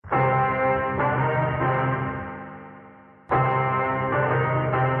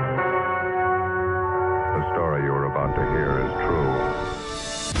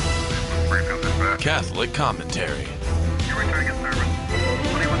Catholic commentary.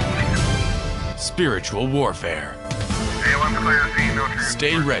 Spiritual warfare.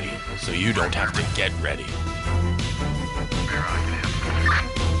 Stay ready so you don't have to get ready.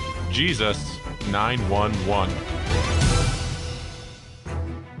 Jesus 911.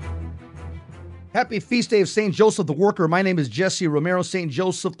 Happy feast day of St. Joseph the Worker. My name is Jesse Romero. St.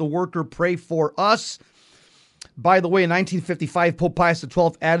 Joseph the Worker, pray for us. By the way, in 1955, Pope Pius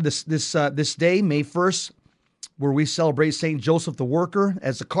XII added this day, May 1st, where we celebrate St. Joseph the Worker.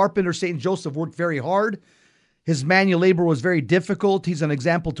 As a carpenter, St. Joseph worked very hard. His manual labor was very difficult. He's an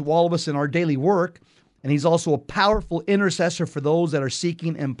example to all of us in our daily work. And he's also a powerful intercessor for those that are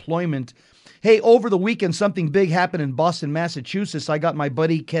seeking employment. Hey, over the weekend, something big happened in Boston, Massachusetts. I got my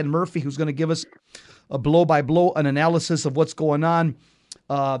buddy Ken Murphy, who's going to give us a blow-by-blow, an analysis of what's going on.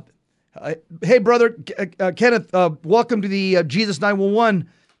 Hey, brother, Kenneth, welcome to the Jesus 911.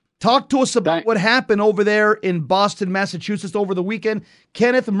 Talk to us about what happened over there in Boston, Massachusetts over the weekend.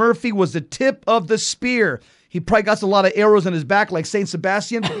 Kenneth Murphy was the tip of the spear. He probably got a lot of arrows in his back like St.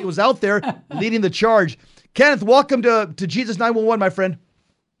 Sebastian, but he was out there leading the charge. Kenneth, welcome to Jesus 911, my friend.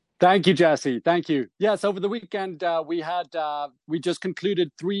 Thank you, Jesse. Thank you. Yes, over the weekend, we just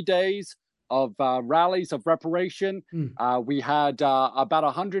concluded 3 days of rallies of reparation. We had about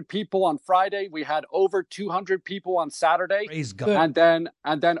 100 people on Friday. We had over 200 people on Saturday. Praise God.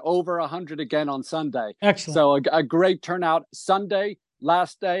 And then over 100 again on Sunday. Excellent. So a great turnout. Sunday,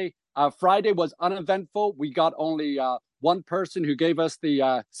 last day. Friday was uneventful. We got only one person who gave us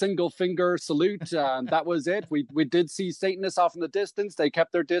the single finger salute. And that was it. We did see Satanists off in the distance. They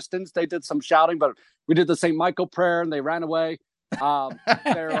kept their distance. They did some shouting, but we did the St. Michael prayer and they ran away.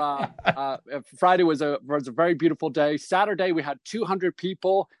 Friday was a very beautiful day. Saturday, we had 200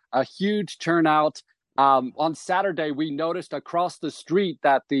 people, a huge turnout. On Saturday, we noticed across the street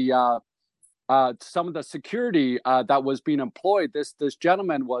that some of the security that was being employed, this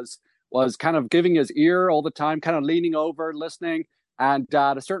gentleman was kind of giving his ear all the time, kind of leaning over, listening. And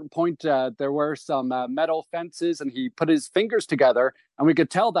at a certain point, there were some metal fences, and he put his fingers together, and we could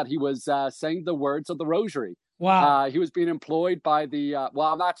tell that he was saying the words of the Rosary. Wow. He was being employed by the, I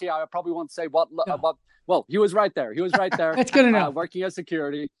probably won't say what. Well, he was right there. He was right there. That's good enough. Working as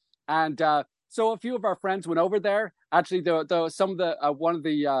security. And so a few of our friends went over there. Actually, one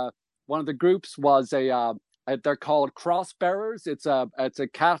of the groups was they're called Cross Bearers. It's a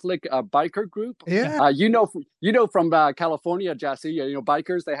Catholic biker group. Yeah. From California, Jesse.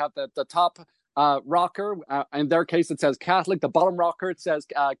 Bikers. They have the top rocker. In their case, it says Catholic. The bottom rocker, it says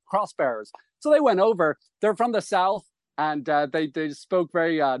Cross Bearers. So they went over. They're from the South, and they spoke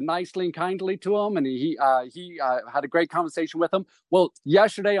very nicely and kindly to him, and he had a great conversation with him. Well,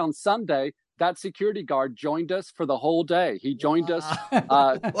 yesterday on Sunday, that security guard joined us for the whole day. He joined us.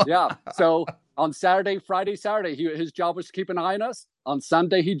 Yeah. So on Friday, Saturday, his job was to keep an eye on us. On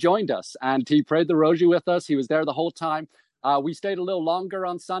Sunday, he joined us, and he prayed the Rosary with us. He was there the whole time. We stayed a little longer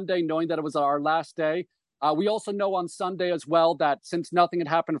on Sunday, knowing that it was our last day. We also know on Sunday as well that since nothing had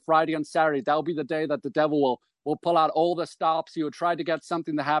happened Friday and Saturday, that'll be the day that the devil will pull out all the stops. He will try to get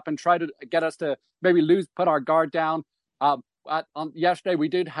something to happen, try to get us to maybe put our guard down. Yesterday, we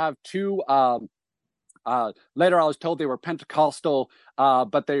did have two. Later, I was told they were Pentecostal,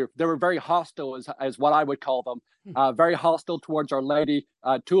 but they were very hostile, as what I would call them. Very hostile towards Our Lady.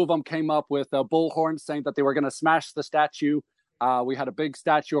 Two of them came up with bullhorns saying that they were going to smash the statue. We had a big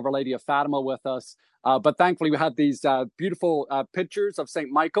statue of Our Lady of Fatima with us. But thankfully, we had these beautiful pictures of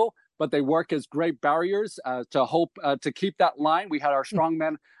St. Michael, but they work as great barriers to keep that line. We had our strong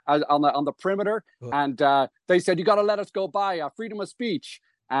men on the perimeter, and they said, "You got to let us go by, freedom of speech."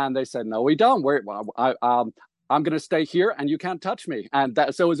 And they said, "No, we don't. I'm going to stay here, and you can't touch me." And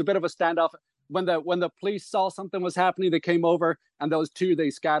so it was a bit of a standoff. When the police saw something was happening, they came over, and those two,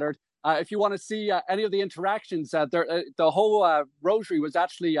 they scattered. If you want to see any of the interactions, the whole Rosary was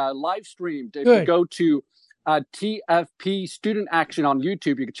actually live streamed. If you go to TFP Student Action on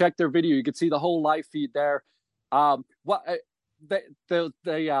YouTube, you can check their video. You can see the whole live feed there. At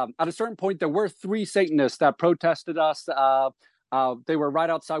a certain point, there were 3 Satanists that protested us. They were right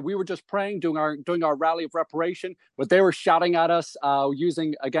outside. We were just praying, doing our rally of reparation, but they were shouting at us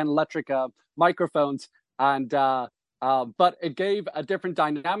using, again, electric microphones. And but it gave a different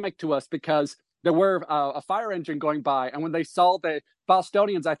dynamic to us because there were a fire engine going by. And when they saw the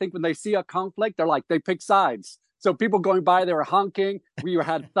Bostonians, I think when they see a conflict, they pick sides. So people going by, they were honking. We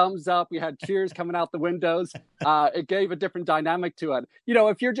had thumbs up. We had cheers coming out the windows. It gave a different dynamic to it.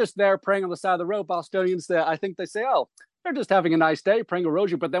 If you're just there praying on the side of the road, Bostonians, I think they say, "Oh, they're just having a nice day praying a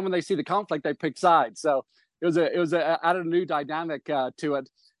rosary." But then when they see the conflict, they pick sides. So it was added a new dynamic to it.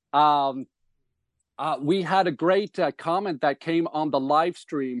 We had a great comment that came on the live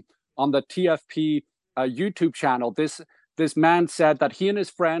stream on the TFP YouTube channel. This man said that he and his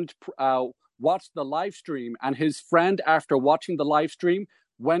friend watched the live stream, and his friend, after watching the live stream,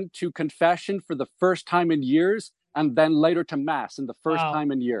 went to confession for the first time in years, and then later to mass in the first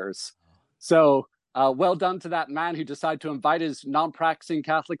time in years. So well done to that man who decided to invite his non-practicing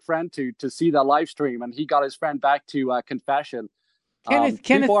Catholic friend to see the live stream, and he got his friend back to confession. Kenneth,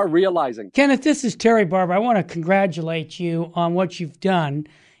 people are realizing. Kenneth, this is Terry Barber. I want to congratulate you on what you've done,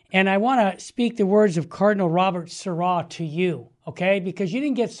 and I want to speak the words of Cardinal Robert Sarah to you, okay? Because you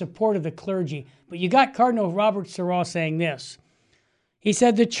didn't get support of the clergy, but you got Cardinal Robert Sarah saying this. He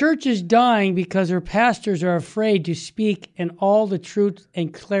said, the church is dying because her pastors are afraid to speak in all the truth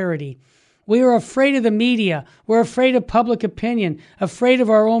and clarity. We are afraid of the media. We're afraid of public opinion, afraid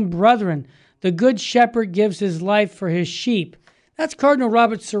of our own brethren. The good shepherd gives his life for his sheep. That's Cardinal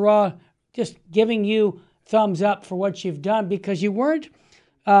Robert Sarah just giving you thumbs up for what you've done, because you weren't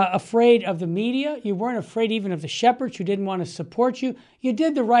afraid of the media. You weren't afraid even of the shepherds who didn't want to support you. You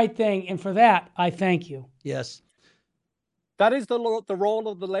did the right thing, and for that, I thank you. Yes. That is the role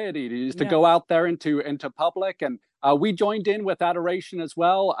of the laity, is to go out there into public, and we joined in with adoration as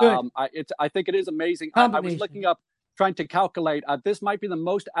well. I think it is amazing. I was looking up, trying to calculate. This might be the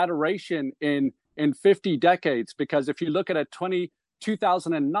most adoration in 50 decades, because if you look at a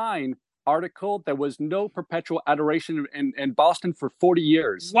 2009 article, there was no perpetual adoration in Boston for 40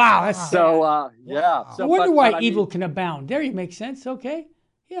 years. Wow, that's so yeah. So, I wonder why evil can abound. There, you make sense. Okay.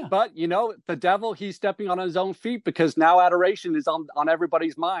 Yeah. But, the devil, he's stepping on his own feet, because now adoration is on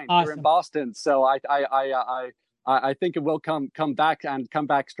everybody's mind here in Boston. So I think it will come back and come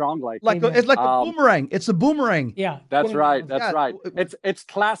back strongly. It's like a boomerang. It's a boomerang. Yeah. That's right. That's right. It's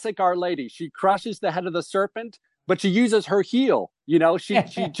classic Our Lady. She crushes the head of the serpent, but she uses her heel.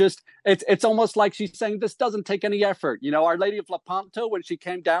 She just, it's almost like she's saying, this doesn't take any effort. Our Lady of Lepanto, when she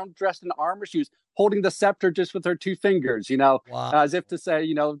came down dressed in armor, she was holding the scepter just with her two fingers, as if to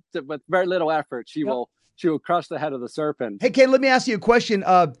say, with very little effort, she will crush the head of the serpent. Hey, Ken, let me ask you a question.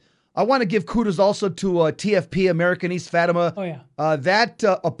 I want to give kudos also to TFP, American East Fatima. Oh, yeah. That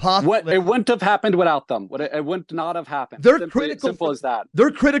apostolate. It wouldn't have happened without them. It would not have happened. They're critical. Simple as that.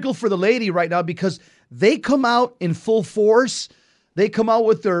 They're critical for the laity right now, because they come out in full force. They come out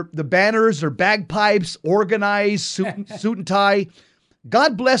with the banners, their bagpipes, organized, suit and tie.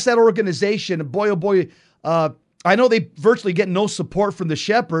 God bless that organization. Boy, oh boy, I know they virtually get no support from the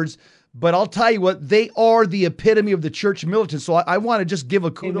shepherds, but I'll tell you what, they are the epitome of the church militant. So I want to just give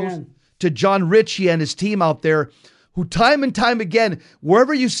a kudos to John Ritchie and his team out there, who time and time again,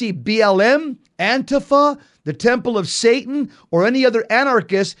 wherever you see BLM, Antifa, the Temple of Satan, or any other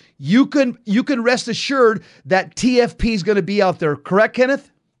anarchist, you can rest assured that TFP is going to be out there. Correct,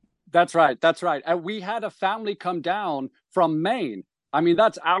 Kenneth? That's right. That's right. And we had a family come down from Maine. I mean,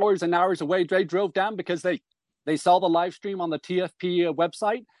 that's hours and hours away. They drove down because they saw the live stream on the TFP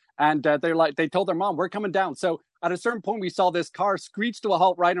website, and they told their mom, we're coming down. So at a certain point, we saw this car screech to a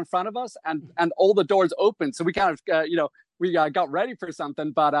halt right in front of us, and all the doors opened. So we kind of, we got ready for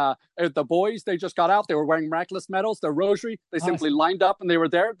something. But the boys, they just got out. They were wearing miraculous medals, their rosary. They simply lined up, and they were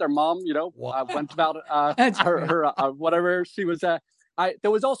there. Their mom, went about her whatever she was.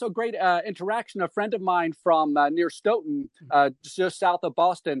 There was also a great interaction. A friend of mine from near Stoughton, just south of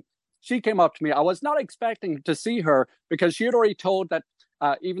Boston, she came up to me. I was not expecting to see her, because she had already told that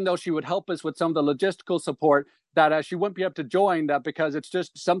even though she would help us with some of the logistical support, that she wouldn't be able to join because it's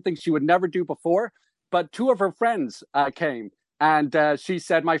just something she would never do before. But two of her friends came, and she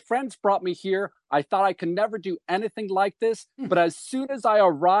said, my friends brought me here. I thought I could never do anything like this. But as soon as I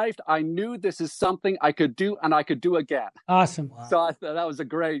arrived, I knew this is something I could do, and I could do again. Awesome. Wow. So I thought that was a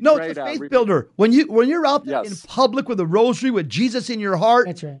great, it's a faith builder. When you're out there in public with a rosary, with Jesus in your heart,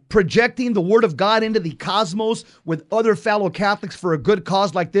 that's right, projecting the word of God into the cosmos with other fellow Catholics for a good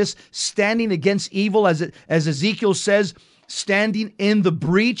cause like this, standing against evil, as Ezekiel says, standing in the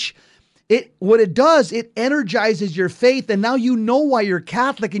breach. What it does, it energizes your faith, and now you know why you're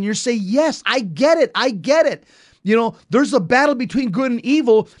Catholic, and you say, yes, I get it. There's a battle between good and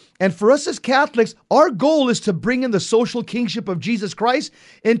evil, and for us as Catholics, our goal is to bring in the social kingship of Jesus Christ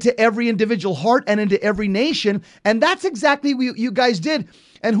into every individual heart and into every nation, and that's exactly what you guys did.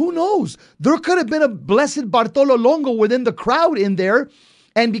 And who knows, there could have been a blessed Bartolo Longo within the crowd in there.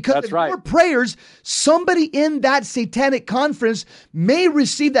 And because of your prayers, somebody in that satanic conference may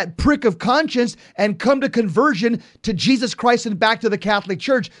receive that prick of conscience and come to conversion to Jesus Christ and back to the Catholic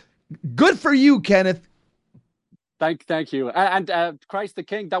Church. Good for you, Kenneth. Thank you. And Christ the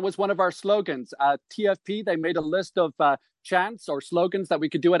King, that was one of our slogans. TFP, they made a list of chants or slogans that we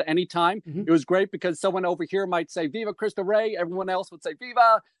could do at any time. Mm-hmm. It was great because someone over here might say, Viva Cristo Rey. Everyone else would say,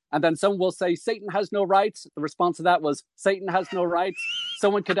 Viva. And then someone will say, Satan has no rights. The response to that was, Satan has no rights.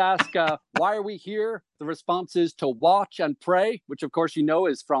 Someone could ask, why are we here? The response is to watch and pray, which of course you know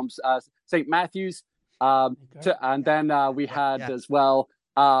is from St. Matthew's. And then we had as well,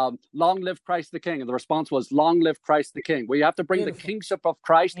 long live Christ the King. And the response was, long live Christ the King. We have to bring the kingship of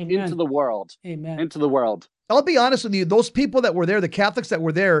Christ into the world. Amen. Into the world. I'll be honest with you. Those people that were there, the Catholics that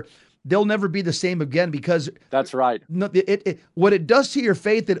were there, they'll never be the same again because that's right. What it does to your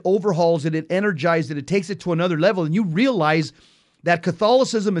faith, it overhauls it, it energizes it, it takes it to another level. And you realize that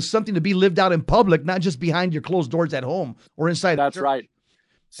Catholicism is something to be lived out in public, not just behind your closed doors at home or inside. That's right.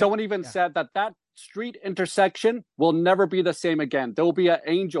 Someone even said that street intersection will never be the same again. There will be an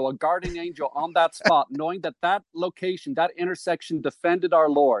angel, a guardian angel on that spot, knowing that location, that intersection defended our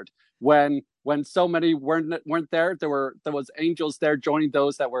Lord when so many weren't there. There was angels there joining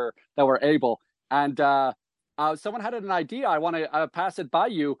those that were able. And someone had an idea. I want to pass it by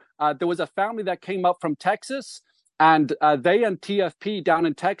you. There was a family that came up from Texas, and they and TFP down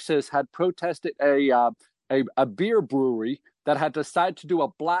in Texas had protested a beer brewery that had decided to do a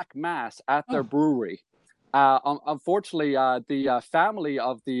black mass at their brewery. Unfortunately, the family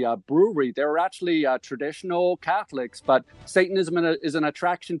of the brewery, they were actually traditional Catholics, but Satanism is an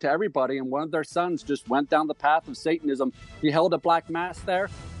attraction to everybody. And one of their sons just went down the path of Satanism. He held a black mass there.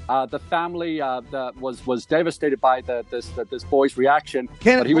 The family was devastated by this boy's reaction.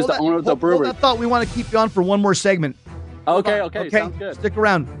 But he was the owner of the brewery. I thought we want to keep you on for one more segment. Okay, sounds good. Stick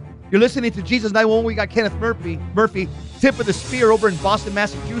around. You're listening to Jesus 911. We got Kenneth Murphy, tip of the spear over in Boston,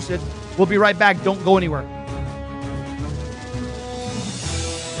 Massachusetts. We'll be right back. Don't go anywhere.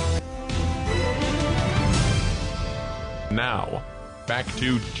 Now, back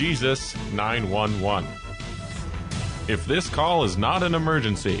to Jesus 911. If this call is not an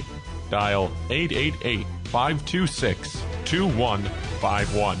emergency, dial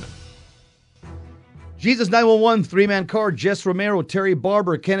 888-526-2151. Jesus 911, three-man car, Jess Romero, Terry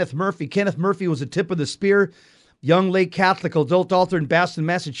Barber, Kenneth Murphy. Kenneth Murphy was a tip of the spear, young lay Catholic adult author in Boston,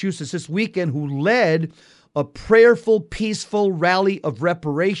 Massachusetts this weekend who led a prayerful, peaceful rally of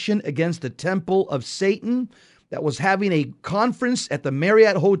reparation against the temple of Satan that was having a conference at the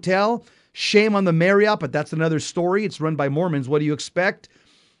Marriott Hotel. Shame on the Marriott, but that's another story. It's run by Mormons. What do you expect?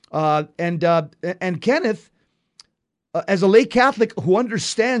 And Kenneth, as a lay Catholic who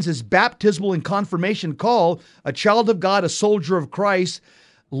understands his baptismal and confirmation call, a child of God, a soldier of Christ,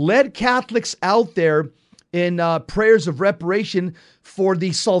 led Catholics out there in prayers of reparation for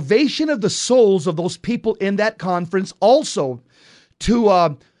the salvation of the souls of those people in that conference, also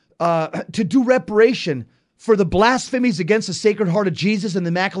to do reparation for the blasphemies against the Sacred Heart of Jesus and the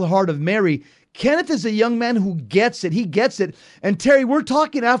Immaculate Heart of Mary. Kenneth is a young man who gets it. He gets it. And Terry, we're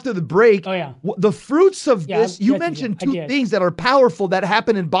talking after the break. Oh, yeah. The fruits of this, you mentioned two things that are powerful that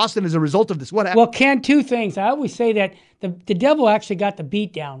happened in Boston as a result of this. What happened? Well, Ken, two things. I always say that the devil actually got the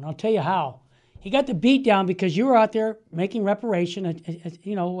beat down. I'll tell you how. He got the beat down because you were out there making reparation,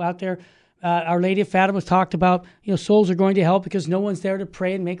 out there. Our Lady of Fatima talked about, souls are going to hell because no one's there to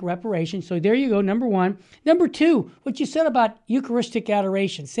pray and make reparation. So there you go, number one. Number two, what you said about Eucharistic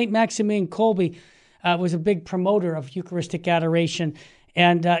adoration. St. Maximilian Kolbe was a big promoter of Eucharistic adoration.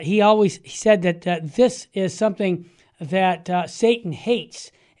 And he said that this is something that Satan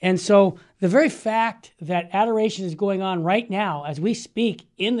hates. And so the very fact that adoration is going on right now as we speak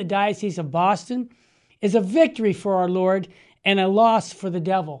in the Diocese of Boston is a victory for our Lord and a loss for the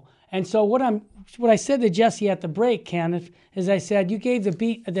devil. And so what I said to Jesse at the break, Kenneth, is I said you gave the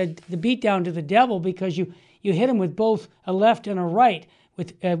beat down to the devil because you hit him with both a left and a right,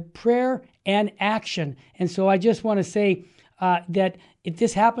 with prayer and action. And so I just want to say that if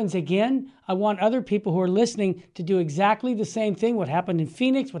this happens again, I want other people who are listening to do exactly the same thing. What happened in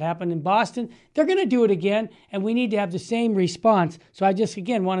Phoenix, what happened in Boston, they're going to do it again, and we need to have the same response. So I just,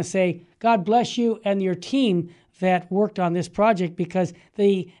 again, want to say God bless you and your team that worked on this project, because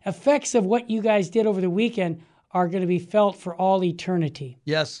the effects of what you guys did over the weekend are going to be felt for all eternity.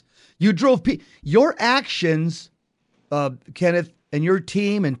 Yes. You drove your actions, Kenneth, and your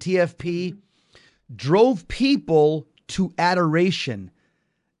team and TFP drove people to adoration.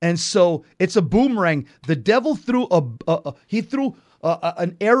 And so it's a boomerang. The devil threw an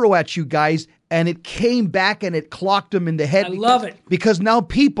arrow at you guys, and it came back and it clocked them in the head. I love it. Because now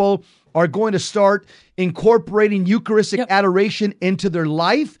people are going to start incorporating Eucharistic adoration into their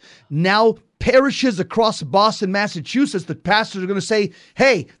life. Now, parishes across Boston, Massachusetts, the pastors are going to say,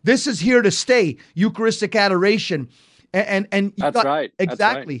 hey, this is here to stay, Eucharistic adoration. And that's right.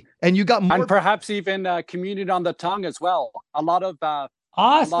 Exactly. That's right. And you got more. And perhaps even communion on the tongue as well. A lot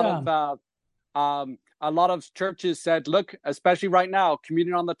of churches said, look, especially right now,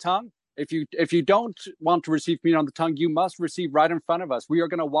 communion on the tongue. If you don't want to receive communion on the tongue, you must receive right in front of us. We are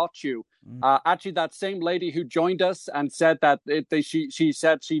going to watch you. Actually, that same lady who joined us and said that she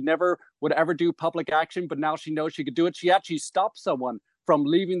said she never would ever do public action, but now she knows she could do it. She actually stopped someone from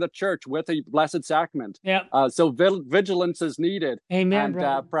leaving the church with a blessed sacrament. Yeah. So vigilance is needed. Amen.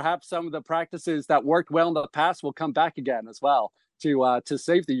 And perhaps some of the practices that worked well in the past will come back again as well to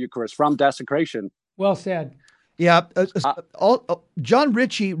save the Eucharist from desecration. Well said. Yeah, John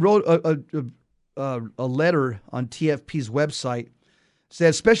Ritchie wrote a letter on TFP's website.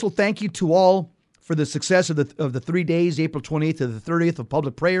 Says, special thank you to all for the success of the 3 days, April 28th to the 30th, of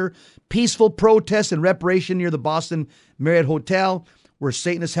public prayer, peaceful protest and reparation near the Boston Marriott Hotel, where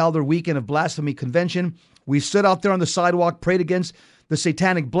Satanists held their weekend of blasphemy convention. We stood out there on the sidewalk, prayed against the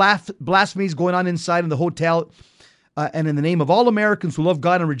satanic blasphemies going on inside in the hotel, and in the name of all Americans who love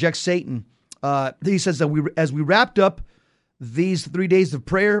God and reject Satan. He says that as we wrapped up these 3 days of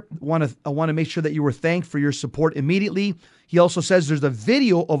prayer, I want to make sure that you were thanked for your support immediately. He also says there's a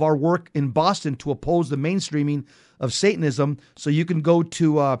video of our work in Boston to oppose the mainstreaming of Satanism. So you can go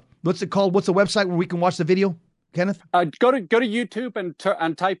to, what's it called? What's the website where we can watch the video, Kenneth? Go to YouTube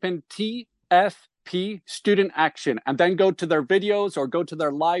and type in TFP Student Action, and then go to their videos or go to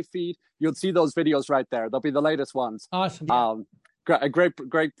their live feed. You'll see those videos right there. They'll be the latest ones. Awesome. A great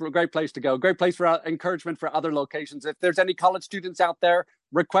place to go. Great place for encouragement for other locations. If there's any college students out there,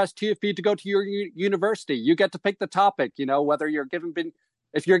 request TFP to go to your university. You get to pick the topic. Whether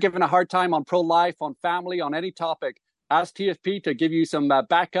if you're given a hard time on pro-life, on family, on any topic, ask TFP to give you some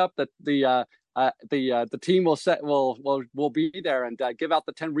backup. That the team will be there and give out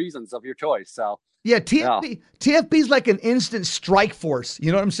the 10 reasons of your choice. So. Yeah, TFP is like an instant strike force.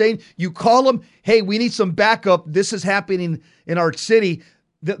 You know what I'm saying? You call them, hey, we need some backup. This is happening in our city.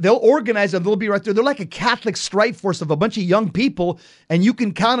 They'll organize them. They'll be right there. They're like a Catholic strike force of a bunch of young people, and you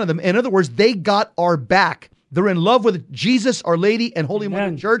can count on them. In other words, they got our back. They're in love with Jesus, Our Lady, and Holy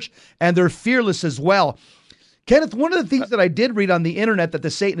Mother Church, and they're fearless as well. Kenneth, one of the things that I did read on the internet that the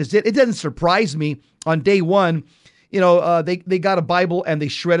Satanists did, it doesn't surprise me on day one. They got a Bible and they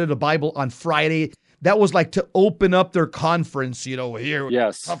shredded a Bible on Friday. That was like to open up their conference, here.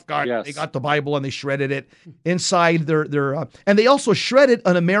 Yes. Tough guy. Yes. They got the Bible and they shredded it inside their and they also shredded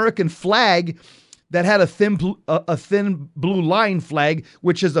an American flag that had a thin blue line flag,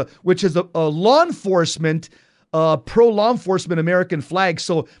 which is a law enforcement, pro-law enforcement American flag.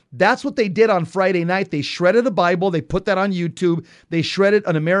 So that's what they did on Friday night. They shredded a Bible. They put that on YouTube. They shredded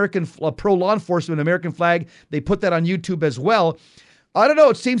an American pro-law enforcement American flag. They put that on YouTube as well. I don't know.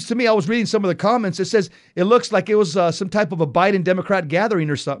 It seems to me, I was reading some of the comments. It says it looks like it was some type of a Biden Democrat gathering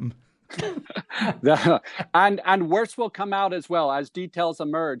or something. And worse will come out as well as details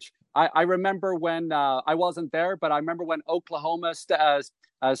emerge. I remember when I wasn't there, but I remember when Oklahoma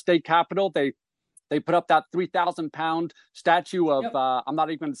State Capitol, they put up that 3,000-pound statue of, I'm not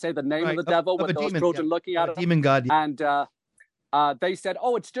even going to say the name of the devil, with those children looking at it. Demon god. Yeah. And they said,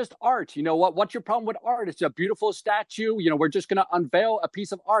 oh, it's just art. What's your problem with art? It's a beautiful statue. We're just going to unveil a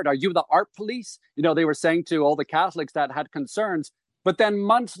piece of art. Are you the art police? They were saying to all the Catholics that had concerns. But then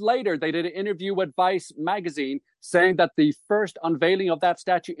months later, they did an interview with Vice magazine saying that the first unveiling of that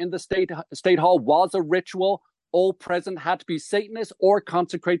statue in the state hall was a ritual. All present had to be Satanists or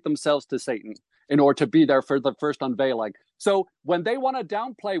consecrate themselves to Satan in order to be there for the first unveiling. So when they want to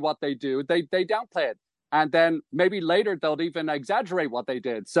downplay what they do, they downplay it. And then maybe later they'll even exaggerate what they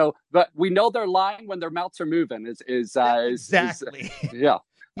did. So, but we know they're lying when their mouths are moving. Exactly. Yeah.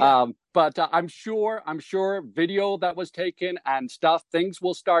 But I'm sure video that was taken and stuff, things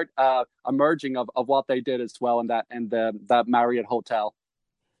will start emerging of what they did as well in that Marriott hotel.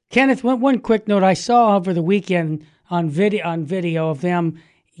 Kenneth, one quick note. I saw over the weekend on video of them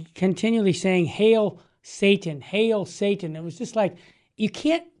continually saying, "Hail Satan, hail Satan." It was just like, you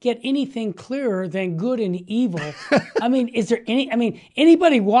can't get anything clearer than good and evil. I mean, is there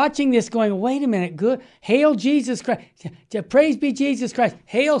anybody watching this going, wait a minute, good, hail Jesus Christ, praise be Jesus Christ,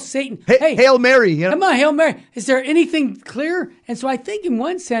 hail Satan. Hey, Hail Mary. Come on, Hail Mary. Is there anything clear? And so I think in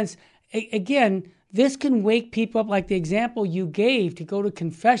one sense, again, this can wake people up, like the example you gave to go to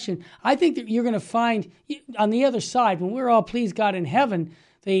confession. I think that you're going to find on the other side, when we're all please God in heaven,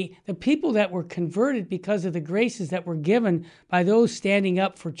 the people that were converted because of the graces that were given by those standing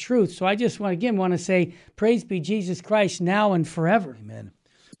up for truth. So I just want to say, praise be Jesus Christ now and forever. Amen.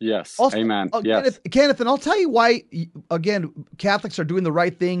 Yes. Also, Amen. Yes. Kenneth, and I'll tell you why, again, Catholics are doing the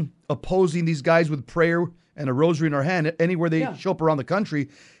right thing, opposing these guys with prayer and a rosary in our hand anywhere they show up around the country,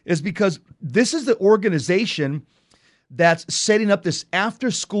 is because this is the organization that's setting up this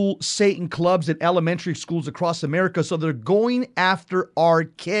after-school Satan clubs in elementary schools across America. So they're going after our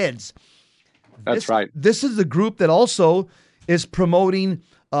kids. That's right. This is the group that also is promoting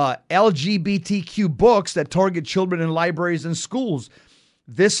LGBTQ books that target children in libraries and schools.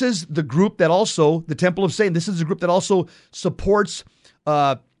 This is the group that also, the Temple of Satan, this is the group that also supports,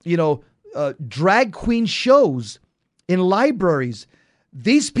 drag queen shows in libraries.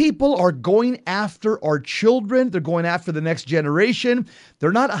 These people are going after our children. They're going after the next generation.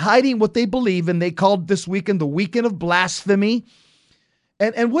 They're not hiding what they believe in. They called this weekend the weekend of blasphemy.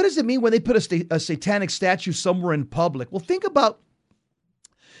 And what does it mean when they put a satanic statue somewhere in public? Well, think about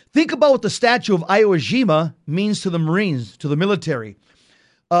what the statue of Iwo Jima means to the Marines, to the military.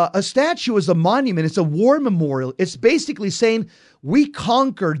 A statue is a monument. It's a war memorial. It's basically saying, we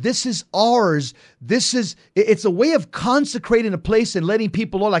conquered. This is ours. It's a way of consecrating a place and letting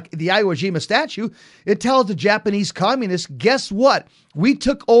people know, like the Iwo Jima statue. It tells the Japanese communists, guess what? We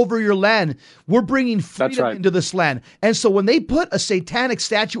took over your land. We're bringing freedom into this land. And so when they put a satanic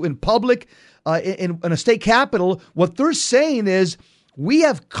statue in public, in a state capitol, what they're saying is, we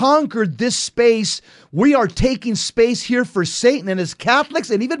have conquered this space. We are taking space here for Satan. And as Catholics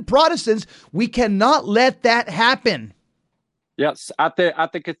and even Protestants, we cannot let that happen. Yes, at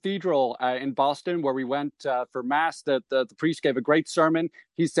the cathedral in Boston, where we went for Mass, the priest gave a great sermon.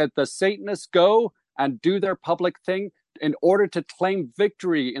 He said, the Satanists go and do their public thing in order to claim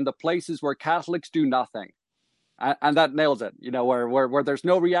victory in the places where Catholics do nothing. And that nails it. Where there's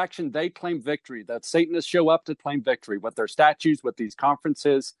no reaction, they claim victory. That Satanists show up to claim victory with their statues, with these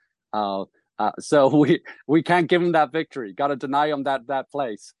conferences. So we can't give them that victory. Got to deny them that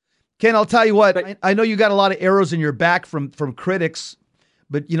place. Ken, I'll tell you what. I know you got a lot of arrows in your back from critics,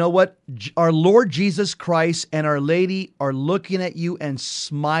 but you know what? Our Lord Jesus Christ and Our Lady are looking at you and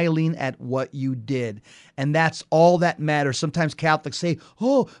smiling at what you did. And that's all that matters. Sometimes Catholics say,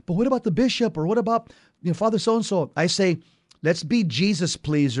 oh, but what about the bishop? Or what about Father so-and-so? I say, let's be Jesus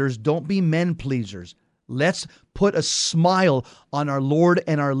pleasers. Don't be men pleasers. Let's put a smile on our Lord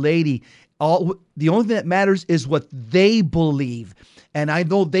and Our Lady. The only thing that matters is what they believe. And I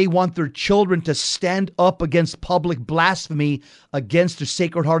know they want their children to stand up against public blasphemy against the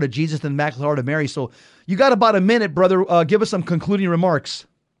Sacred Heart of Jesus and the Immaculate Heart of Mary. So you got about a minute, brother. Give us some concluding remarks.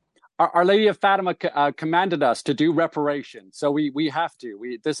 Our Lady of Fatima commanded us to do reparation. So we have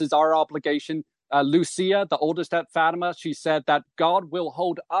to. This is our obligation. Lucia, the oldest at Fatima, she said that God will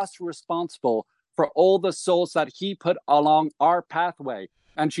hold us responsible for all the souls that he put along our pathway.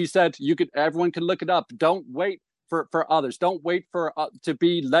 And she said, everyone can look it up. Don't wait for others. Don't wait for to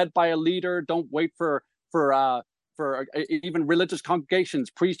be led by a leader. Don't wait for even religious congregations,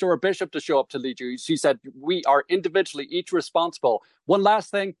 priest or a bishop to show up to lead you. She said, we are individually each responsible. One last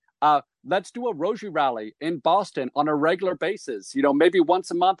thing. Let's do a rosary rally in Boston on a regular basis. Maybe once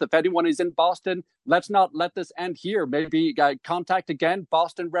a month. If anyone is in Boston, let's not let this end here. Maybe contact again,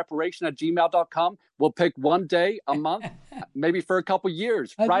 bostonreparation@gmail.com. We'll pick one day a month, maybe for a couple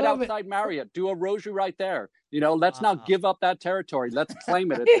years, right outside Marriott. Do a rosary right there. Let's not give up that territory. Let's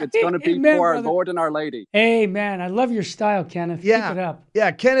claim it. It's going to be for our Lord and Our Lady. Amen. I love your style, Kenneth. Yeah. Keep it up. Yeah,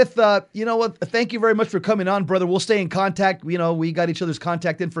 Kenneth, you know what? Thank you very much for coming on, brother. We'll stay in contact. We got each other's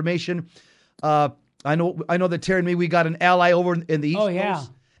contact information. I know that Terry and me, we got an ally over in the East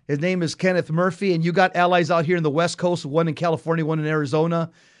Coast. His name is Kenneth Murphy, and you got allies out here in the West Coast, one in California, one in Arizona.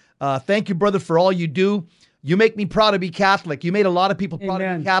 Thank you, brother, for all you do. You make me proud to be Catholic. You made a lot of people proud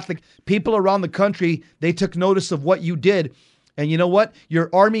to be Catholic. People around the country, they took notice of what you did. And you know what?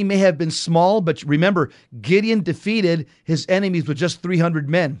 Your army may have been small, but remember, Gideon defeated his enemies with just 300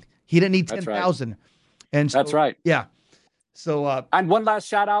 men. He didn't need 10,000. Right. And so, that's right. Yeah. So, and one last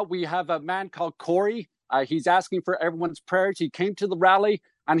shout out. We have a man called Corey. He's asking for everyone's prayers. He came to the rally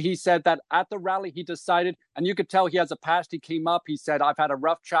and he said that at the rally, he decided, and you could tell he has a past. He came up. He said, I've had a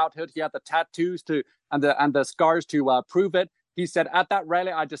rough childhood. He had the tattoos and the scars to prove it. He said, at that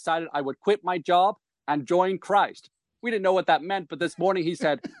rally, I decided I would quit my job and join Christ. We didn't know what that meant. But this morning he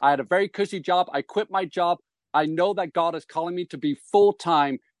said, I had a very cushy job. I quit my job. I know that God is calling me to be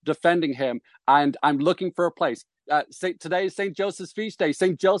full-time defending him. And I'm looking for a place. Today is St. Joseph's feast day.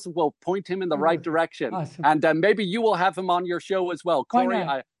 St. Joseph will point him in the right direction. Awesome. And maybe you will have him on your show as well. Corey,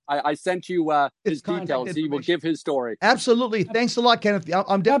 I I sent you his contact details. He will information. give his story. Absolutely. Thanks a lot, Kenneth. I'm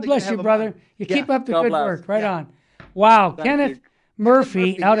God definitely bless gonna you, have him brother. on. You Yeah. keep up the God good bless. work. Right Yeah. on. Wow. Thank Kenneth you. Murphy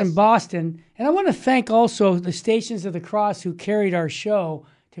Murphy, out yes. in Boston. And I want to thank also the Stations of the Cross who carried our show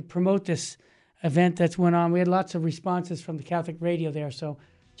to promote this event that's went on. We had lots of responses from the Catholic radio there. So,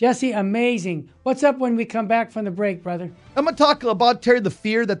 Jesse, amazing. What's up when we come back from the break, brother? I'm going to talk about, Terry, the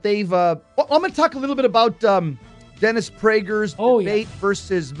fear that they've... I'm going to talk a little bit about Dennis Prager's debate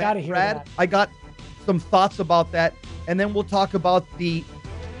versus Matt Gotta hear Fradd. that. I got some thoughts about that. And then we'll talk about the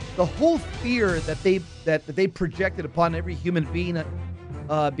whole fear that they projected upon every human being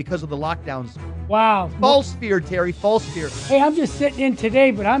because of the lockdowns. Wow. False fear, Terry. False fear. Hey, I'm just sitting in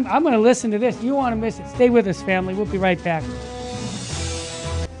today, but I'm going to listen to this. You want to miss it. Stay with us, family. We'll be right back.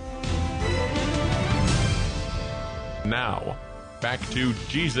 Now, back to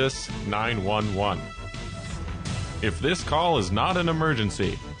Jesus 911. If this call is not an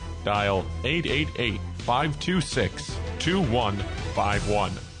emergency, dial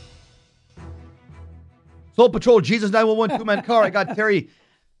 888-526-2151. Soul Patrol, Jesus 911, two-man car. I got Terry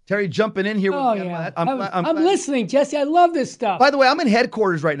jumping in here. Oh, with me. yeah. I'm I'm glad. listening, Jesse. I love this stuff. By the way, I'm in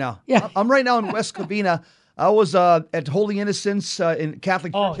headquarters right now. Yeah. I'm right now in West Covina. I was at Holy Innocents in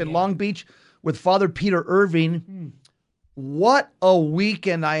Catholic Church in Long Beach with Father Peter Irving. What a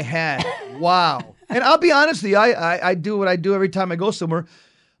weekend I had. Wow. And I'll be honest with you, I do what I do every time I go somewhere.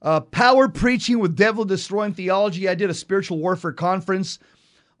 Power preaching with devil-destroying theology. I did a spiritual warfare conference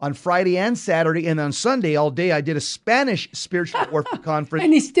on Friday and Saturday, and on Sunday all day I did a Spanish spiritual warfare conference.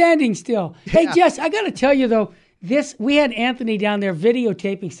 And he's standing still. Hey, Yeah. Jess, I got to tell you, though, we had Anthony down there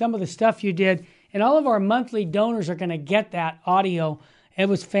videotaping some of the stuff you did, and all of our monthly donors are going to get that audio. It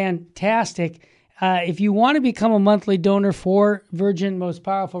was fantastic. If you want to become a monthly donor for Virgin Most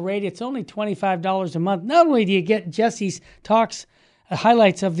Powerful Radio, it's only $25 a month. Not only do you get Jesse's talks,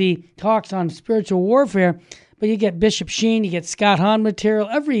 highlights of the talks on spiritual warfare, but you get Bishop Sheen, you get Scott Hahn material.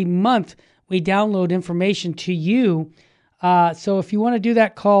 Every month we download information to you. So if you want to do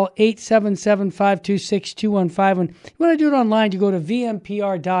that, call 877-526-2151. If you want to do it online, you go to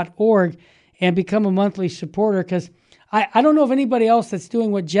vmpr.org and become a monthly supporter, because I don't know of anybody else that's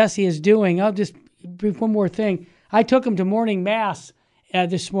doing what Jesse is doing. I'll just brief one more thing. I took him to morning mass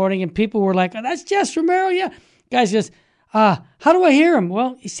this morning, and people were like, "Oh, that's Jess Romero." Yeah. Guys just, how do I hear him?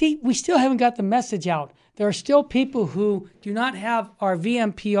 Well, you see, we still haven't got the message out. There are still people who do not have our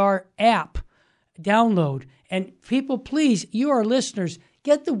VMPR app download. And people, please, you are listeners,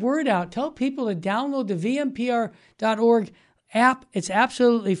 get the word out. Tell people to download the vmpr.org app. It's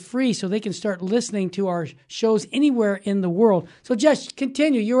absolutely free, so they can start listening to our shows anywhere in the world. So just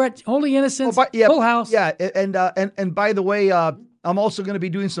continue. You're at Holy Innocents, Full House. Yeah, and by the way, I'm also going to be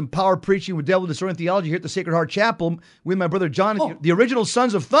doing some power preaching with devil destroying theology here at the Sacred Heart Chapel with my brother John, the original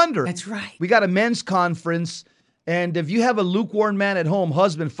Sons of Thunder. That's right. We got a men's conference, and if you have a lukewarm man at home,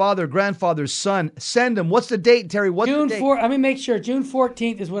 husband, father, grandfather, son, send him. What's the date, Terry? What's June the date? 4th. Let me make sure. June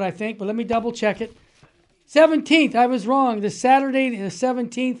 14th is what I think, but let me double check it. 17th. I was wrong. The Saturday, the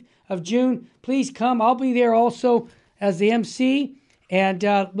 17th of June. Please come. I'll be there also as the MC. And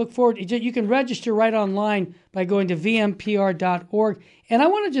look forward. You can register right online by going to vmpr.org. And I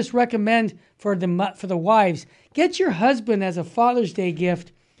want to just recommend for the wives, get your husband as a Father's Day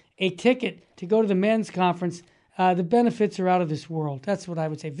gift a ticket to go to the men's conference. The benefits are out of this world. That's what I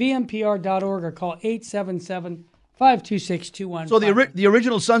would say. vmpr.org or call 877-526-2151. So the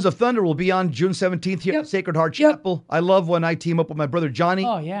original Sons of Thunder will be on June 17th here at Sacred Heart Chapel. I love when I team up with my brother Johnny.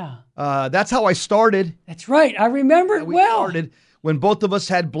 Oh, yeah. That's how I started. That's right. I remember it We well. started when both of us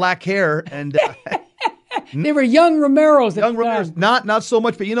had black hair, and They were young Romeros. young Ramirez, not so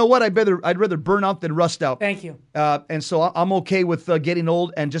much. But you know what? I'd rather burn out than rust out. Thank you. And so I'm okay with getting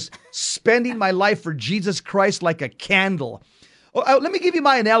old and just spending my life for Jesus Christ like a candle. Let me give you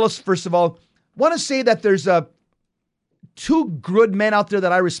my analysis first of all. Want to say that there's two good men out there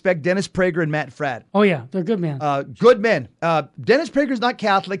that I respect: Dennis Prager and Matt Fradd. Oh yeah, they're good men. Good men. Dennis Prager's not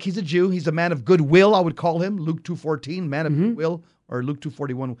Catholic. He's a Jew. He's a man of goodwill, I would call him. Luke 2:14, man of goodwill, or Luke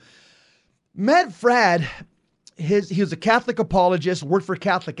 2:41. Matt Fradd, he was a Catholic apologist, worked for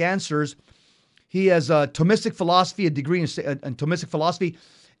Catholic Answers. He has a Thomistic philosophy, a degree in Thomistic philosophy,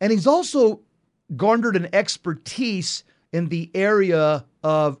 and he's also garnered an expertise in the area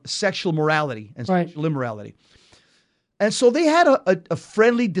of sexual morality and sexual immorality. And so they had a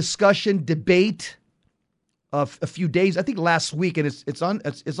friendly discussion, debate of a few days, I think last week, and it's on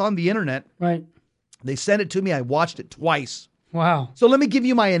the internet. Right. They sent it to me. I watched it twice. Wow. So let me give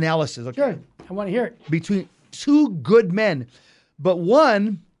you my analysis. Okay? Sure. I want to hear it. Between two good men, but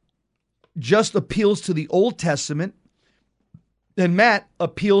one just appeals to the Old Testament And Matt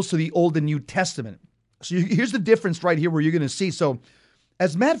appeals to the Old and New Testament. So here's the difference right here where you're going to see. So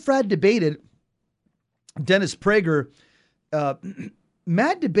as Matt Fradd debated Dennis Prager,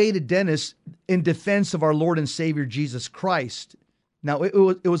 Matt debated Dennis in defense of our Lord and Savior Jesus Christ. Now,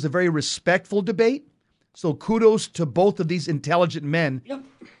 it was a very respectful debate. So kudos to both of these intelligent men,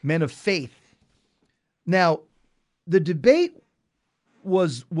 men of faith. Now, the debate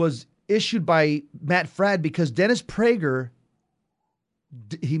was issued by Matt Fradd because Dennis Prager,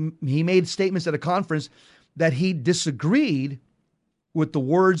 he made statements at a conference that he disagreed with the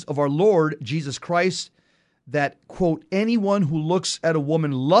words of our Lord Jesus Christ that, quote, anyone who looks at a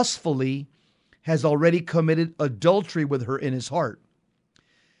woman lustfully has already committed adultery with her in his heart.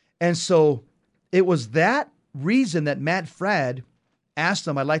 And so it was that reason that Matt Fradd asked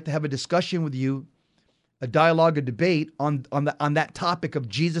him, I'd like to have a discussion with you, a dialogue, a debate on that topic of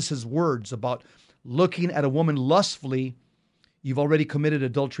Jesus' words about looking at a woman lustfully, you've already committed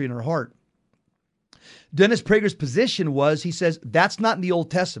adultery in her heart. Dennis Prager's position was, he says, that's not in the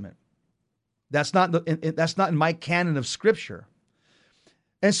Old Testament. That's not in my canon of Scripture.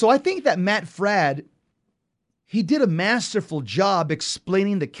 And so I think that Matt Fradd, he did a masterful job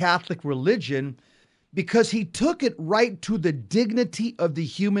explaining the Catholic religion because he took it right to the dignity of the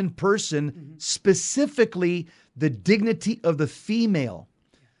human person, specifically the dignity of the female,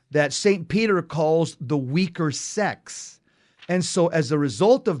 that St. Peter calls the weaker sex. And so as a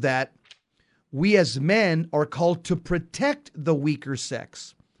result of that, we as men are called to protect the weaker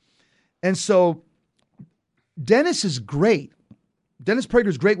sex. And so Dennis is great. Dennis Prager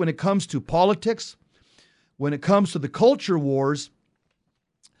is great when it comes to politics, when it comes to the culture wars.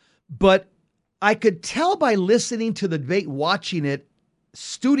 But I could tell by listening to the debate, watching it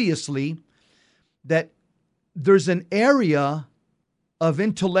studiously, that there's an area of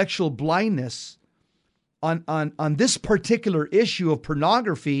intellectual blindness on this particular issue of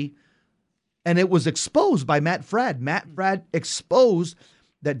pornography, and it was exposed by Matt Fradd. Matt Fradd exposed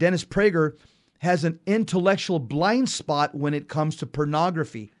that Dennis Prager has an intellectual blind spot when it comes to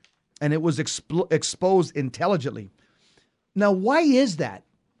pornography, and it was exposed intelligently. Now, why is that?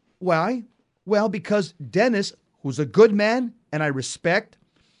 Why? Well, because Dennis, who's a good man, and I respect,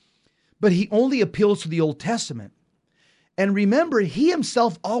 but he only appeals to the Old Testament. And remember, he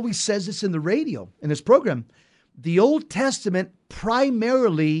himself always says this in the radio, in his program. The Old Testament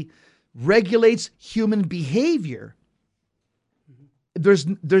primarily regulates human behavior. There's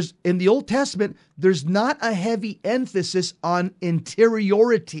in the Old Testament, there's not a heavy emphasis on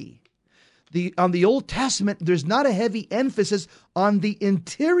interiority. On the Old Testament, there's not a heavy emphasis on the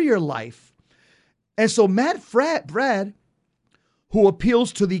interior life. And so Matt Fradd, who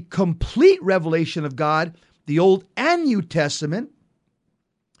appeals to the complete revelation of God, the Old and New Testament,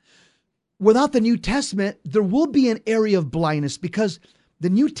 without the New Testament, there will be an area of blindness because the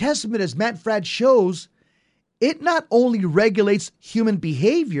New Testament, as Matt Fradd shows, it not only regulates human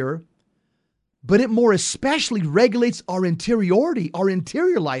behavior, but it more especially regulates our interiority, our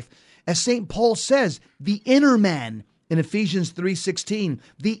interior life. As St. Paul says, the inner man in Ephesians 3:16,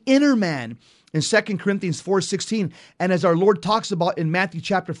 the inner man in 2 Corinthians 4:16, and as our Lord talks about in Matthew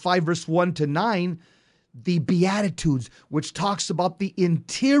chapter 5, verse 1-9, the Beatitudes, which talks about the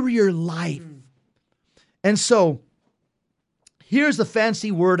interior life. And so here's the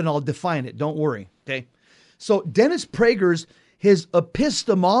fancy word, and I'll define it. Don't worry, okay? So Dennis Prager's, his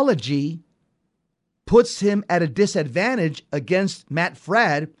epistemology puts him at a disadvantage against Matt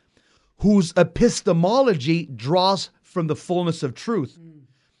Fradd, whose epistemology draws from the fullness of truth.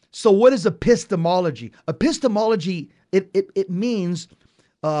 So what is epistemology? Epistemology, it means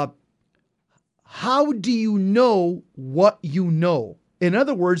how do you know what you know? In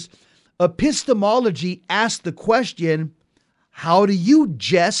other words, epistemology asks the question, how do you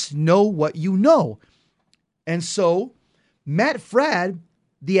just know what you know? And so Matt Fradd,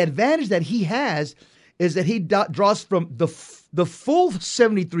 the advantage that he has is that he draws from the full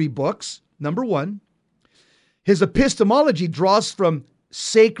 73 books, number one. His epistemology draws from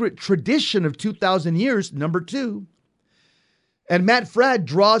sacred tradition of 2,000 years, number two. And Matt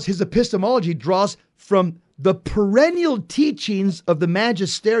Fradd his epistemology draws from the perennial teachings of the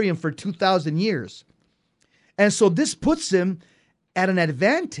magisterium for 2,000 years. And so this puts him at an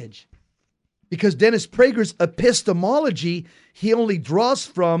advantage because Dennis Prager's epistemology, he only draws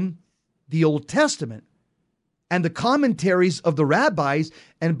from the Old Testament and the commentaries of the rabbis.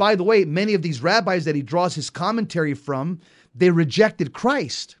 And by the way, many of these rabbis that he draws his commentary from, they rejected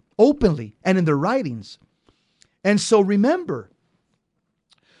Christ openly and in their writings. And so remember,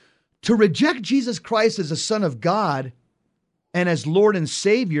 to reject Jesus Christ as a Son of God and as Lord and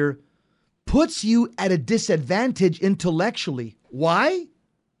Savior puts you at a disadvantage intellectually. Why?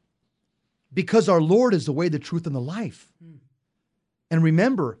 Because our Lord is the way, the truth, and the life. And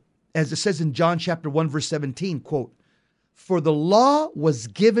remember, as it says in John chapter 1, verse 17, quote, "For the law was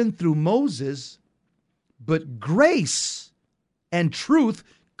given through Moses, but grace and truth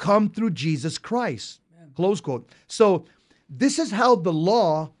come through Jesus Christ." Amen. Close quote. So this is how the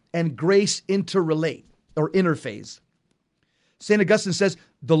law and grace interrelate or interface. St. Augustine says,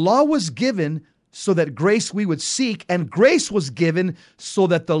 the law was given so that grace we would seek, and grace was given so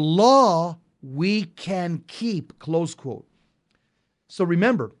that the law we can keep. Close quote. So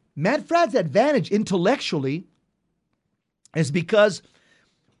remember, Matt Fradd's advantage intellectually is because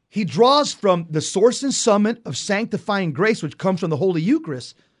he draws from the source and summit of sanctifying grace, which comes from the Holy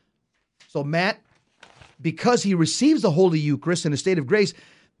Eucharist. So Matt, because he receives the Holy Eucharist in a state of grace,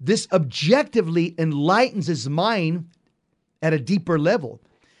 this objectively enlightens his mind at a deeper level.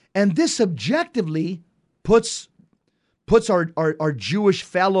 And this objectively puts our Jewish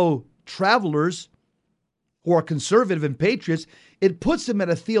fellow travelers who are conservative and patriots, it puts them at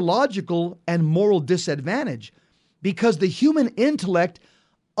a theological and moral disadvantage, because the human intellect,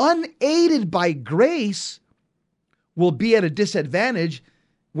 unaided by grace, will be at a disadvantage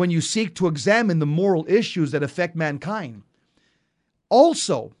when you seek to examine the moral issues that affect mankind.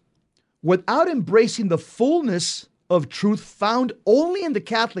 Also, without embracing the fullness of truth found only in the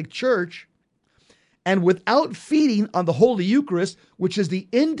Catholic Church, and without feeding on the Holy Eucharist, which is the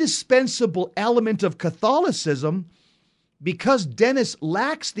indispensable element of Catholicism, because Dennis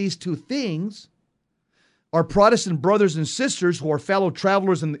lacks these two things, our Protestant brothers and sisters who are fellow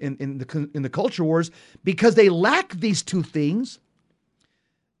travelers in the culture wars, because they lack these two things,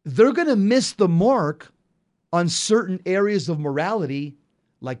 they're going to miss the mark on certain areas of morality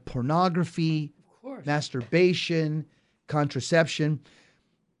like pornography, masturbation, contraception.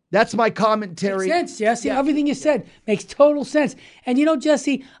 That's my commentary. Makes sense, Jesse. Yeah. Everything you said makes total sense. And you know,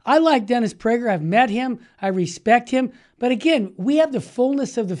 Jesse, I like Dennis Prager. I've met him. I respect him. But again, we have the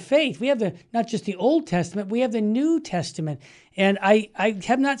fullness of the faith. We have not just the Old Testament, we have the New Testament. And I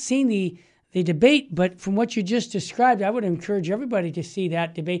have not seen the debate, but from what you just described, I would encourage everybody to see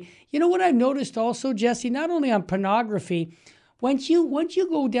that debate. You know what I've noticed also, Jesse, not only on pornography, once you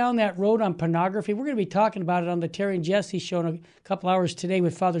go down that road on pornography, we're going to be talking about it on the Terry and Jesse show in a couple hours today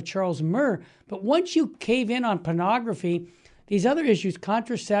with Father Charles Murr. But once you cave in on pornography, these other issues,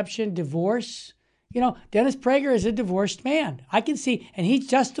 contraception, divorce, Dennis Prager is a divorced man. I can see, and he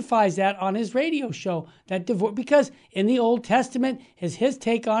justifies that on his radio show, that divorce, because in the Old Testament is his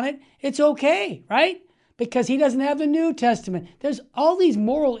take on it. It's okay, right? Because he doesn't have the New Testament. There's all these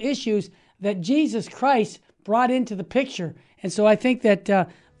moral issues that Jesus Christ brought into the picture. And so I think that,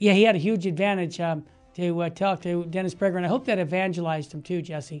 he had a huge advantage to talk to Dennis Prager, and I hope that evangelized him too,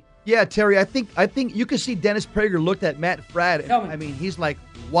 Jesse. Yeah, Terry, I think you can see Dennis Prager looked at Matt Fradd. I mean, he's like,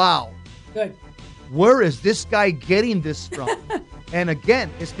 wow. Good. Where is this guy getting this from? And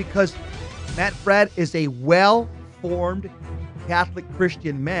again, it's because Matt Fradd is a well-formed Catholic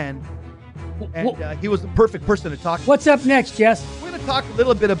Christian man, and he was the perfect person to talk to. What's up next, Jess? We're going to talk a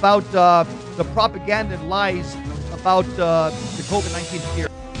little bit about the propaganda and lies about the COVID-19 scare.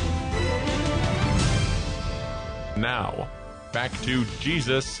 Now, back to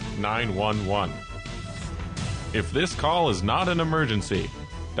Jesus 911. If this call is not an emergency,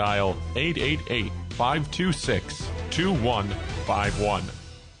 dial 888-526-2151.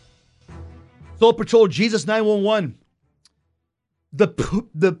 Soul Patrol, Jesus 911.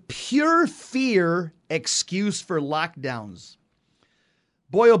 The pure fear excuse for lockdowns.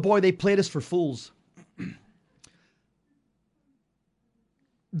 Boy, oh boy, they played us for fools.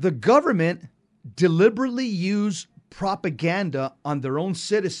 The government deliberately used propaganda on their own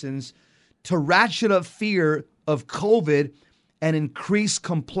citizens to ratchet up fear of COVID and increase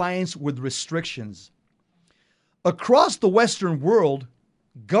compliance with restrictions. Across the Western world,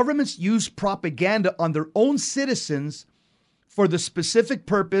 governments use propaganda on their own citizens for the specific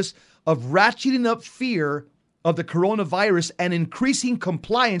purpose of ratcheting up fear of the coronavirus and increasing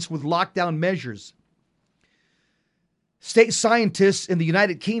compliance with lockdown measures. State scientists in the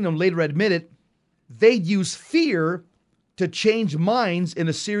United Kingdom later admitted they'd use fear to change minds in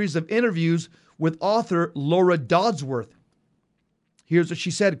a series of interviews with author Laura Dodsworth. Here's what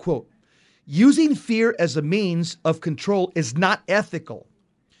she said, quote, "Using fear as a means of control is not ethical.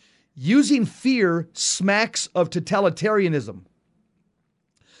 Using fear smacks of totalitarianism.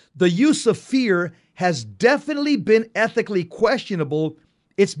 The use of fear has definitely been ethically questionable.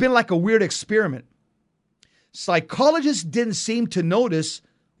 It's been like a weird experiment. Psychologists didn't seem to notice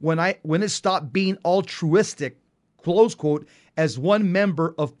when it stopped being altruistic," close quote, as one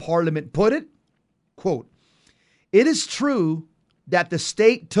member of parliament put it, quote, "It is true that the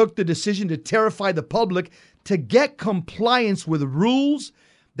state took the decision to terrify the public to get compliance with rules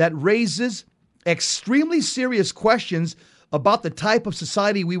that raises extremely serious questions about the type of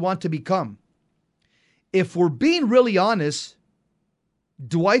society we want to become. If we're being really honest,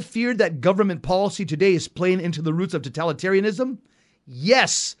 do I fear that government policy today is playing into the roots of totalitarianism?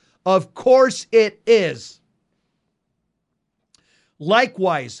 Yes, of course it is."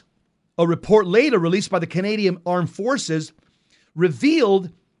 Likewise, a report later released by the Canadian Armed Forces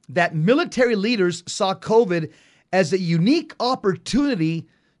revealed that military leaders saw COVID as a unique opportunity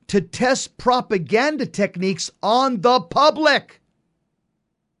to test propaganda techniques on the public,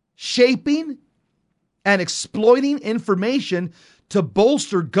 shaping and exploiting information to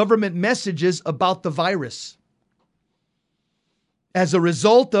bolster government messages about the virus. As a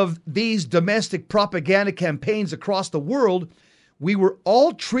result of these domestic propaganda campaigns across the world, we were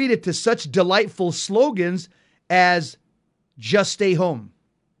all treated to such delightful slogans as "just stay home,"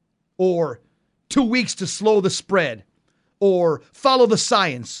 or "2 weeks to slow the spread," or "follow the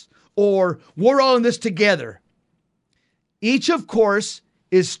science," or "we're all in this together." Each, of course,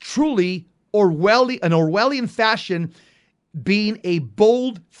 is truly an Orwellian fashion, being a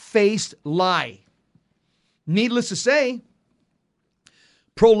bold-faced lie. Needless to say,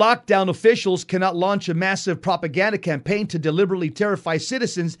 pro-lockdown officials cannot launch a massive propaganda campaign to deliberately terrify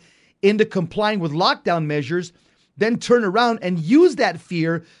citizens into complying with lockdown measures, then turn around and use that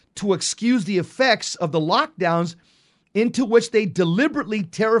fear to excuse the effects of the lockdowns into which they deliberately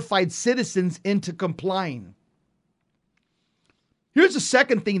terrified citizens into complying. Here's the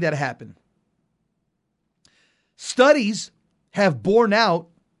second thing that happened. Studies have borne out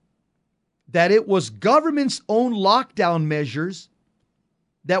that it was government's own lockdown measures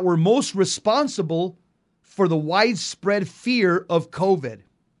that were most responsible for the widespread fear of COVID.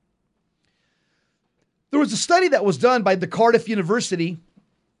 There was a study that was done by the Cardiff University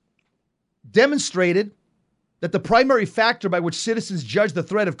demonstrated that the primary factor by which citizens judged the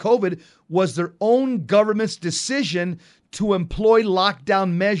threat of COVID was their own government's decision to employ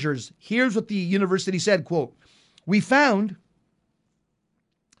lockdown measures. Here's what the university said, quote, "We found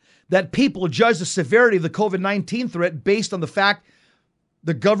that people judged the severity of the COVID-19 threat based on the fact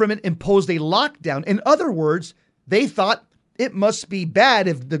the government imposed a lockdown. In other words, they thought it must be bad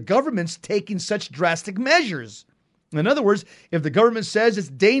if the government's taking such drastic measures. In other words, if the government says it's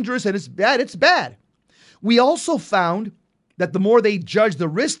dangerous and it's bad, it's bad. We also found that the more they judged the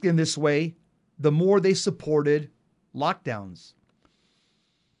risk in this way, the more they supported lockdowns.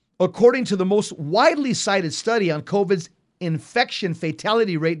 According to the most widely cited study on COVID's infection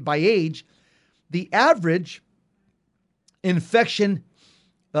fatality rate by age, the average infection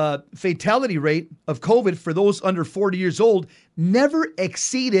fatality rate of COVID for those under 40 years old never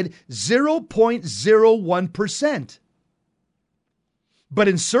exceeded 0.01%. But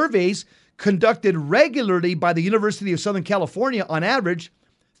in surveys conducted regularly by the University of Southern California, on average,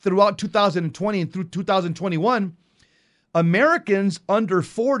 throughout 2020 and through 2021, Americans under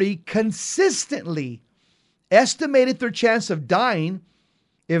 40 consistently estimated their chance of dying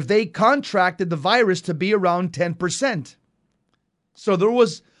if they contracted the virus to be around 10%. So there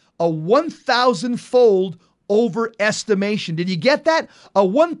was a 1,000-fold overestimation. Did you get that? A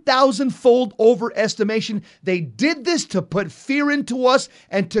 1,000-fold overestimation. They did this to put fear into us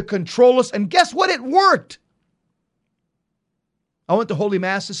and to control us. And guess what? It worked. I went to Holy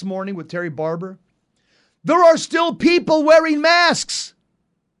Mass this morning with Terry Barber. There are still people wearing masks.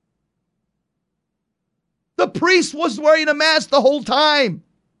 The priest was wearing a mask the whole time,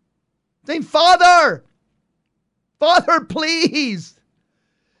 saying, Father, please.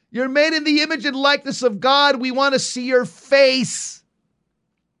 You're made in the image and likeness of God. We want to see your face.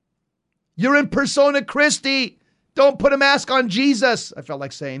 You're in persona Christi. Don't put a mask on Jesus. I felt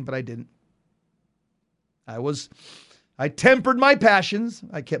like saying, but I didn't. I tempered my passions.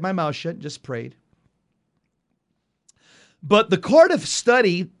 I kept my mouth shut, just prayed. But the Cardiff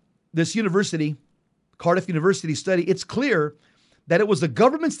study, Cardiff University study, it's clear that it was the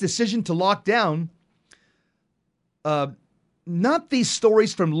government's decision to lock down, not these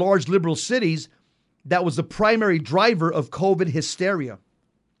stories from large liberal cities, that was the primary driver of COVID hysteria.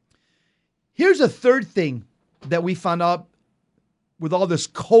 Here's a third thing that we found out with all this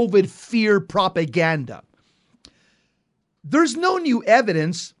COVID fear propaganda. There's no new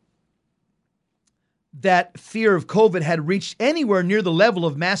evidence that fear of COVID had reached anywhere near the level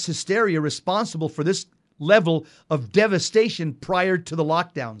of mass hysteria responsible for this level of devastation prior to the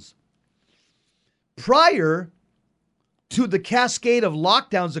lockdowns. Prior to the cascade of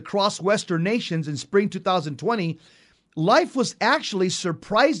lockdowns across Western nations in spring 2020, life was actually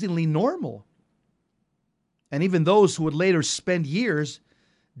surprisingly normal. And even those who would later spend years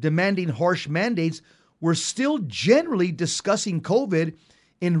demanding harsh mandates were still generally discussing COVID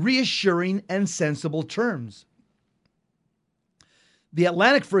in reassuring and sensible terms. The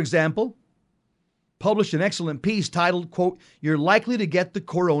Atlantic, for example, published an excellent piece titled, quote, "You're likely to get the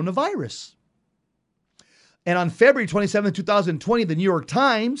coronavirus." And on February 27, 2020, the New York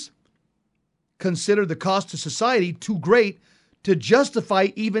Times considered the cost to society too great to justify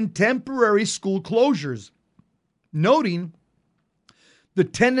even temporary school closures, noting the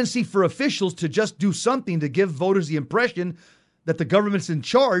tendency for officials to just do something to give voters the impression that the government's in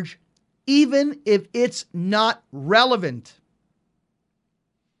charge, even if it's not relevant.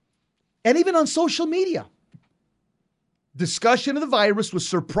 And even on social media, discussion of the virus was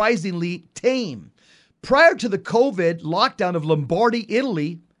surprisingly tame. Prior to the COVID lockdown of Lombardy,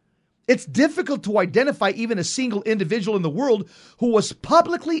 Italy, it's difficult to identify even a single individual in the world who was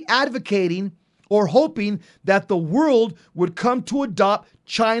publicly advocating or hoping that the world would come to adopt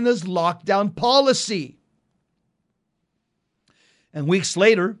China's lockdown policy. And weeks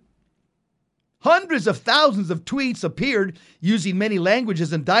later, hundreds of thousands of tweets appeared using many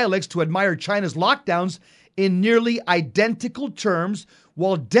languages and dialects to admire China's lockdowns in nearly identical terms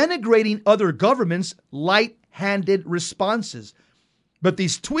while denigrating other governments' light-handed responses. But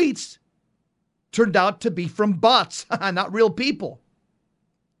these tweets turned out to be from bots, not real people.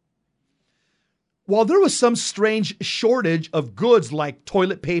 While there was some strange shortage of goods like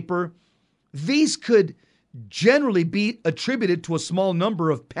toilet paper, these could generally be attributed to a small number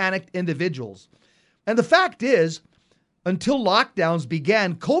of panicked individuals. And the fact is, until lockdowns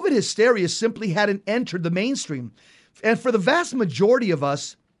began, COVID hysteria simply hadn't entered the mainstream. And for the vast majority of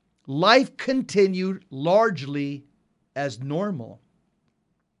us, life continued largely as normal.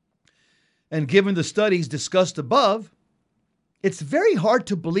 And given the studies discussed above, it's very hard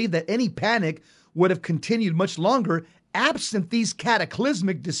to believe that any panic would have continued much longer absent these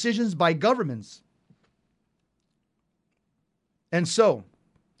cataclysmic decisions by governments. And so,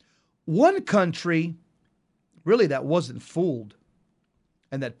 one country really that wasn't fooled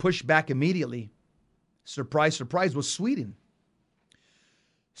and that pushed back immediately, surprise, surprise, was Sweden.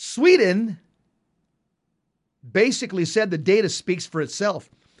 Sweden basically said the data speaks for itself.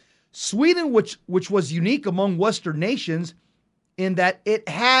 Sweden, which was unique among Western nations in that it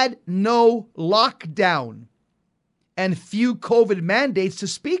had no lockdown and few COVID mandates to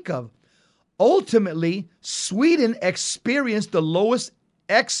speak of. Ultimately, Sweden experienced the lowest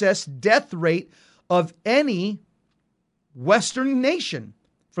excess death rate of any Western nation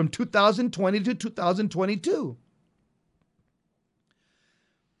from 2020 to 2022.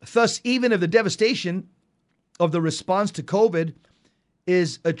 Thus, even if the devastation of the response to COVID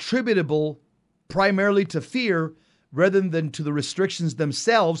is attributable primarily to fear rather than to the restrictions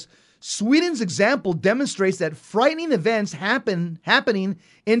themselves, Sweden's example demonstrates that frightening events happening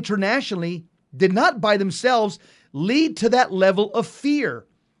internationally did not by themselves lead to that level of fear.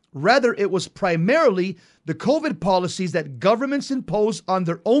 Rather, it was primarily the COVID policies that governments impose on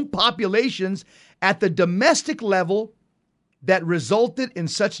their own populations at the domestic level that resulted in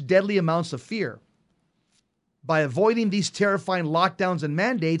such deadly amounts of fear. By avoiding these terrifying lockdowns and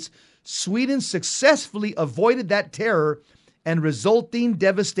mandates, Sweden successfully avoided that terror and resulting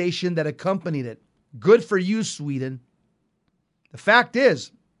devastation that accompanied it. Good for you, Sweden. The fact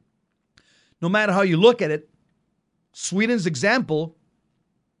is, no matter how you look at it, Sweden's example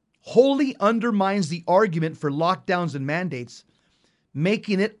wholly undermines the argument for lockdowns and mandates,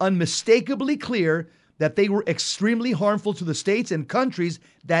 making it unmistakably clear that they were extremely harmful to the states and countries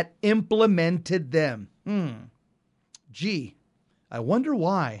that implemented them. Gee, I wonder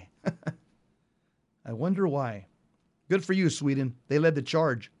why. I wonder why. Good for you, Sweden. They led the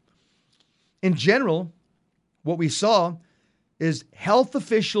charge. In general, what we saw is health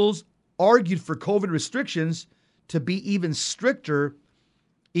officials argued for COVID restrictions to be even stricter,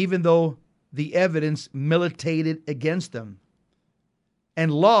 even though the evidence militated against them.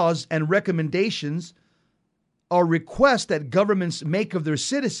 And laws and recommendations are requests that governments make of their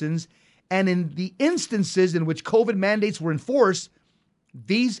citizens, and in the instances in which COVID mandates were enforced,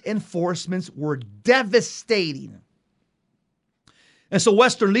 these enforcements were devastating. And so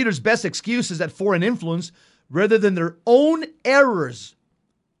Western leaders' best excuse is that foreign influence, rather than their own errors,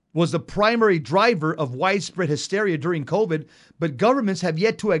 was the primary driver of widespread hysteria during COVID, but governments have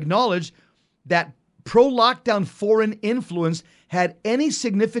yet to acknowledge that pro-lockdown foreign influence had any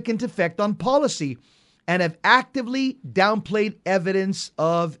significant effect on policy and have actively downplayed evidence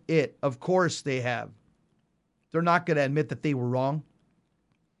of it. Of course they have. They're not going to admit that they were wrong.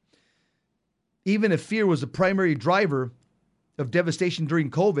 Even if fear was the primary driver of devastation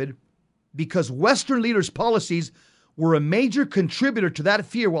during COVID, because Western leaders' policies were a major contributor to that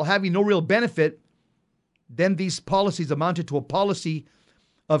fear while having no real benefit, then these policies amounted to a policy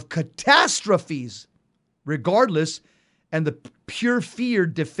of catastrophes regardless, and the pure fear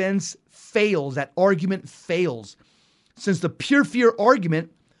defense fails. That argument fails. Since the pure fear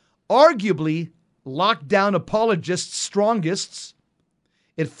argument arguably locked down apologists' strongest,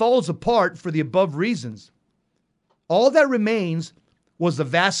 it falls apart for the above reasons. All that remains was the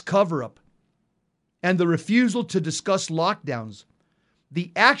vast cover-up and the refusal to discuss lockdowns.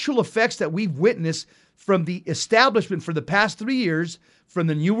 The actual effects that we've witnessed from the establishment for the past 3 years, from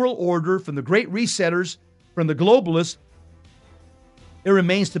the New World Order, from the Great Resetters, from the globalists, it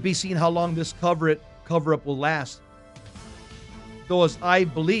remains to be seen how long this cover-up will last. Though, as I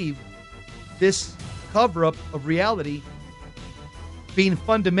believe, this cover-up of reality being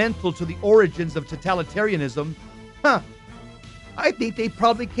fundamental to the origins of totalitarianism, I think they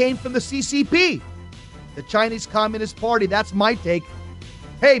probably came from the CCP, the Chinese Communist Party. That's my take.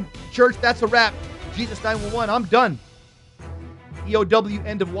 Hey, church, that's a wrap. Jesus 911, I'm done. EOW,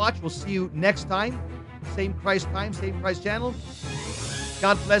 end of watch. We'll see you next time. Same Christ time, same Christ channel.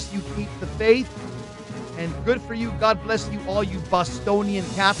 God bless you. Keep the faith. And good for you. God bless you, all you Bostonian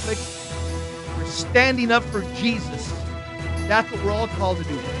Catholics, for standing up for Jesus. That's what we're all called to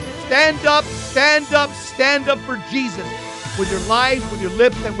do. Stand up, stand up, stand up for Jesus with your lives, with your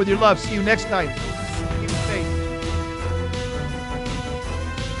lips, and with your love. See you next time.